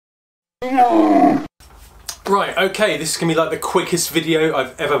Right, okay, this is going to be like the quickest video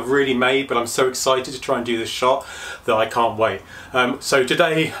I've ever really made, but I'm so excited to try and do this shot that I can't wait. So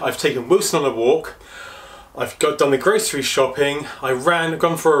today I've taken Wilson on a walk, I've done the grocery shopping, I've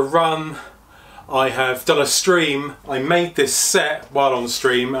gone for a run, I have done a stream, I made this set while on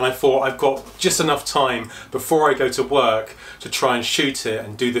stream, and I thought I've got just enough time before I go to work to try and shoot it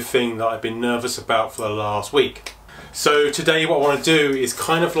and do the thing that I've been nervous about for the last week. So today what I want to do is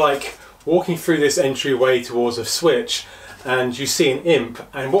kind of like walking through this entryway towards a switch, and you see an imp,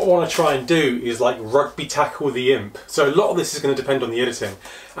 and what I want to try and do is like rugby tackle the imp. So a lot of this is going to depend on the editing,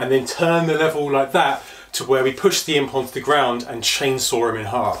 and then turn the level like that to where we push the imp onto the ground and chainsaw him in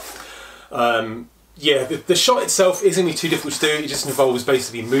half. Yeah, the shot itself isn't going to be too difficult to do. It just involves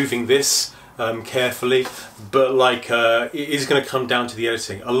basically moving this carefully, but like it is going to come down to the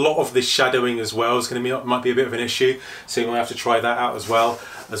editing. A lot of this shadowing as well is going to be, might be a bit of an issue, so you're going to have to try that out as well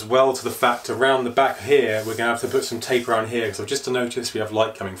to the fact around the back here we're going to have to put some tape around here, because I've just noticed we have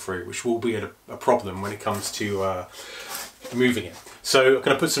light coming through, which will be a problem when it comes to moving it. So I'm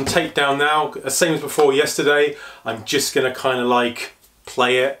going to put some tape down now, same as before yesterday. I'm just going to kind of like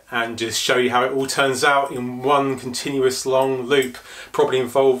play it and just show you how it all turns out in one continuous long loop, probably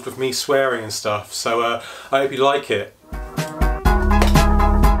involved with me swearing and stuff. So I hope you like it.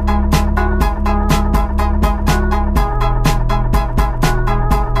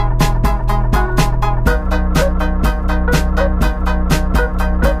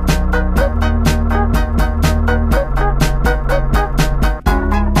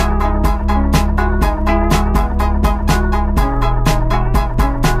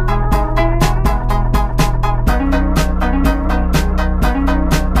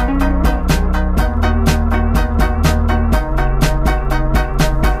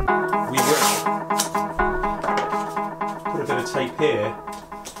 Tape here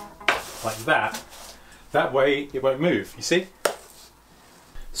like that way it won't move, you see?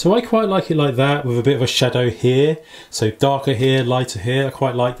 So I quite like it like that, with a bit of a shadow here, so darker here, lighter here. I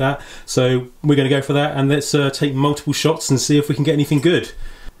quite like that, so we're going to go for that, and let's take multiple shots and see if we can get anything good.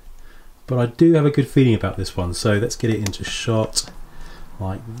 But I do have a good feeling about this one, so let's get it into shot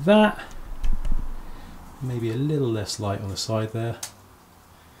like that. Maybe a little less light on the side there,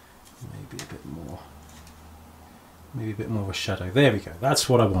 maybe a bit more. Maybe a bit more of a shadow. There we go. That's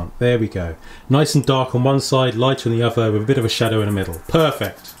what I want. There we go. Nice and dark on one side, light on the other, with a bit of a shadow in the middle.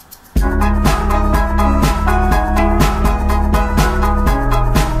 Perfect.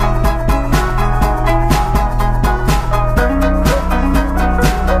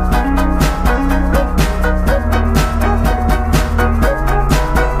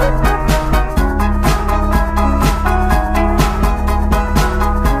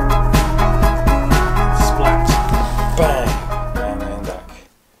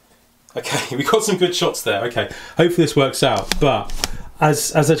 Okay, we got some good shots there. Okay, hopefully this works out. But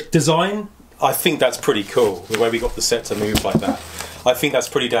as a design, I think that's pretty cool, the way we got the set to move like that. I think that's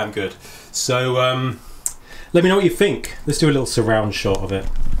pretty damn good. So let me know what you think. Let's do a little surround shot of it.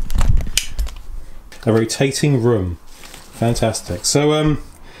 A rotating room. Fantastic. So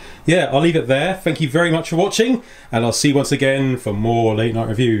yeah, I'll leave it there. Thank you very much for watching, and I'll see you once again for more late night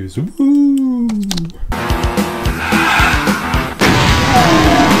reviews. Woo!